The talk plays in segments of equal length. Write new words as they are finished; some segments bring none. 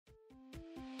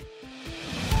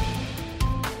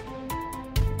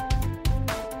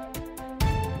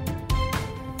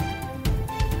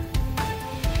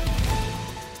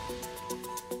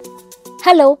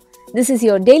Hello, this is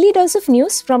your daily dose of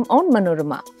news from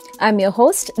Onmanorama. I'm your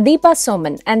host Deepa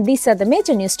Soman and these are the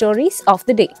major news stories of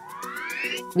the day.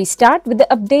 We start with the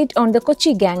update on the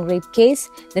Kochi gang rape case.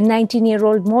 The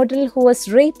 19-year-old model who was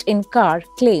raped in car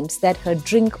claims that her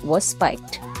drink was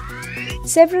spiked.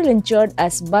 Several injured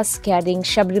as bus carrying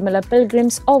Sabarimala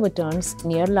pilgrims overturns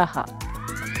near Laha.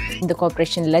 In the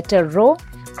corporation letter row,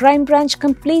 crime branch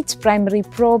completes primary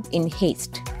probe in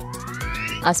haste.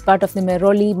 As part of the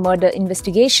Meroli murder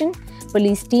investigation,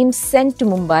 police teams sent to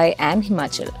Mumbai and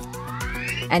Himachal.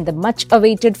 And the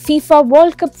much-awaited FIFA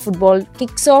World Cup football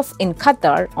kicks off in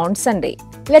Qatar on Sunday.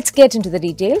 Let's get into the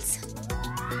details.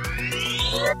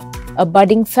 A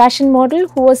budding fashion model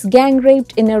who was gang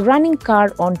raped in a running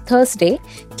car on Thursday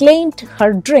claimed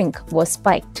her drink was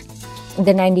spiked.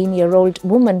 The 19-year-old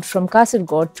woman from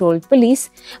Kasaragod told police,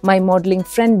 "My modelling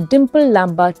friend Dimple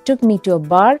Lamba took me to a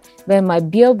bar where my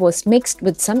beer was mixed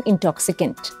with some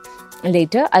intoxicant.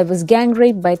 Later, I was gang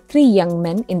raped by 3 young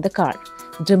men in the car.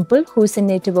 Dimple, who is a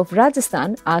native of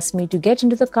Rajasthan, asked me to get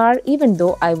into the car even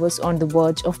though I was on the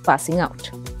verge of passing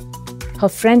out."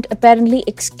 Her friend apparently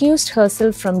excused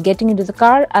herself from getting into the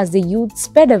car as the youth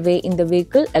sped away in the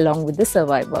vehicle along with the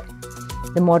survivor.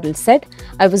 The model said,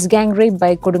 "I was gang raped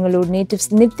by Kodungalur natives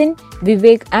Nitin,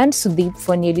 Vivek and Sudeep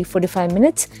for nearly 45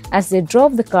 minutes as they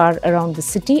drove the car around the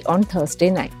city on Thursday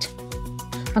night."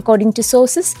 According to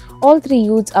sources, all 3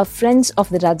 youths are friends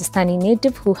of the Rajasthani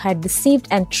native who had deceived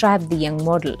and trapped the young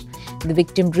model. The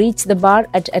victim reached the bar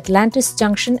at Atlantis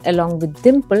Junction along with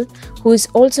Dimple, who is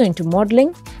also into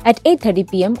modelling, at 8:30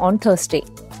 p.m. on Thursday.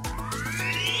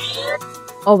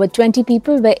 Over 20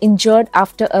 people were injured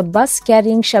after a bus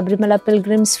carrying Sabarimala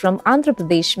pilgrims from Andhra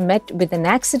Pradesh met with an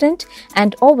accident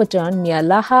and overturned near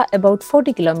Laha, about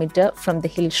 40 km from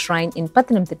the hill shrine in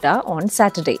Pathanamthitta on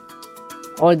Saturday.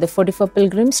 All the 44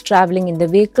 pilgrims travelling in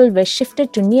the vehicle were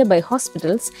shifted to nearby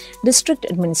hospitals, district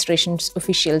administration's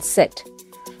officials said.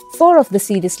 4 of the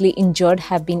seriously injured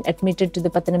have been admitted to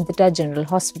the Pathanamthitta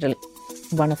General Hospital.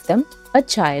 One of them, a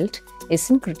child, is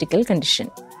in critical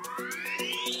condition.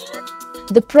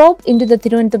 The probe into the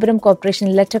Thiruvananthapuram Corporation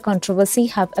letter controversy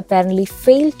have apparently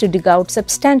failed to dig out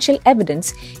substantial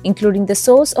evidence, including the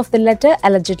source of the letter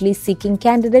allegedly seeking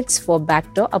candidates for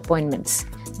backdoor appointments.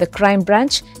 The crime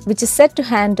branch, which is set to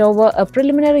hand over a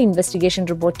preliminary investigation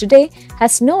report today,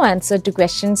 has no answer to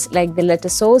questions like the letter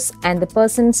source and the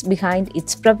persons behind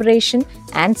its preparation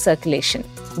and circulation.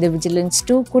 The vigilance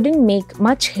too couldn't make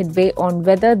much headway on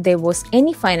whether there was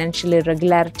any financial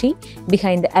irregularity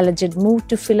behind the alleged move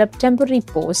to fill up temporary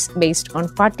posts based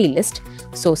on party list,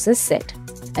 sources said.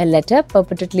 A letter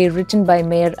purportedly written by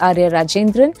Mayor Arya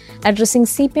Rajendran addressing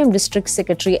CPM District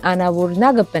Secretary Anavur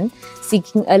Nagappan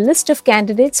seeking a list of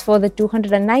candidates for the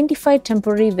 295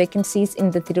 temporary vacancies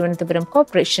in the Thiruvananthapuram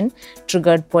Corporation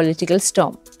triggered political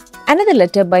storm. Another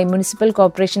letter by Municipal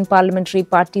Corporation Parliamentary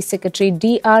Party Secretary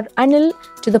D.R. Anil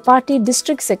to the party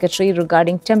District Secretary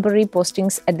regarding temporary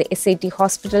postings at the SAT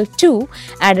Hospital too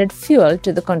added fuel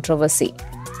to the controversy.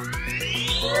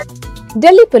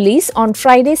 Delhi police on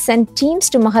Friday sent teams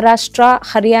to Maharashtra,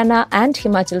 Haryana and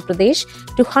Himachal Pradesh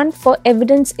to hunt for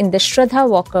evidence in the Shraddha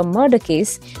Walker murder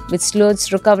case, with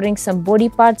sleuths recovering some body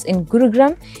parts in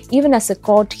Gurugram, even as a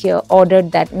court here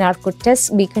ordered that narco tests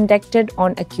be conducted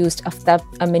on accused Aftab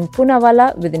Amin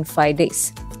Poonawalla within 5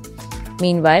 days.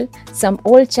 Meanwhile, some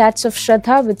old chats of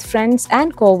Shraddha with friends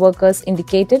and co-workers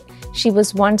indicated she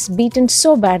was once beaten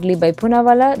so badly by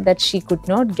Poonawalla that she could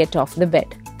not get off the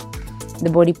bed. The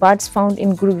body parts found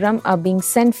in Gurugram are being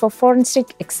sent for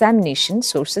forensic examination,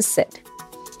 sources said.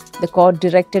 The court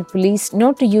directed police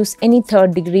not to use any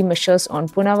third-degree measures on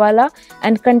Poonawalla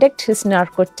and conduct his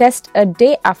narco test a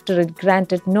day after it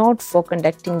granted nod for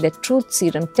conducting the truth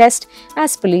serum test,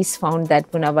 as police found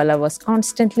that Poonawalla was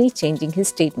constantly changing his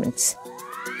statements.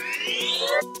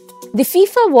 The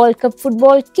FIFA World Cup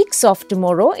football kicks off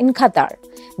tomorrow in Qatar.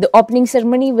 The opening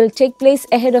ceremony will take place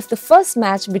ahead of the first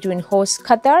match between host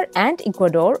Qatar and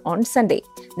Ecuador on Sunday.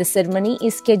 The ceremony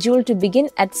is scheduled to begin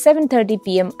at 7:30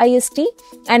 p.m. IST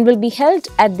and will be held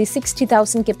at the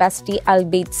 60,000 capacity Al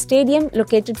Bayt Stadium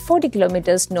located 40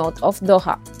 kilometers north of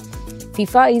Doha.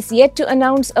 FIFA is yet to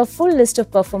announce a full list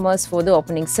of performers for the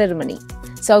opening ceremony.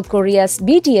 South Korea's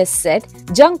BTS said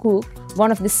Jungkook,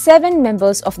 one of the 7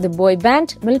 members of the boy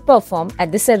band, will perform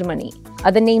at the ceremony.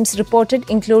 Other names reported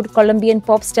include Colombian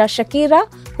pop star Shakira,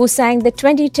 who sang the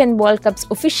 2010 World Cup's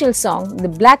official song, The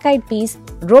Black Eyed Peas,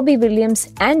 Robbie Williams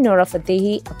and Nora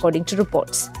Fatehi, according to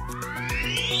reports.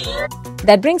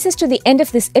 That brings us to the end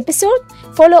of this episode.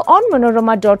 Follow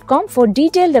onmanorama.com for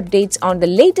detailed updates on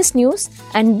the latest news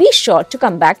and be sure to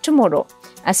come back tomorrow.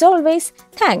 As always,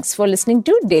 thanks for listening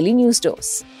to Daily News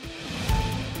Dose.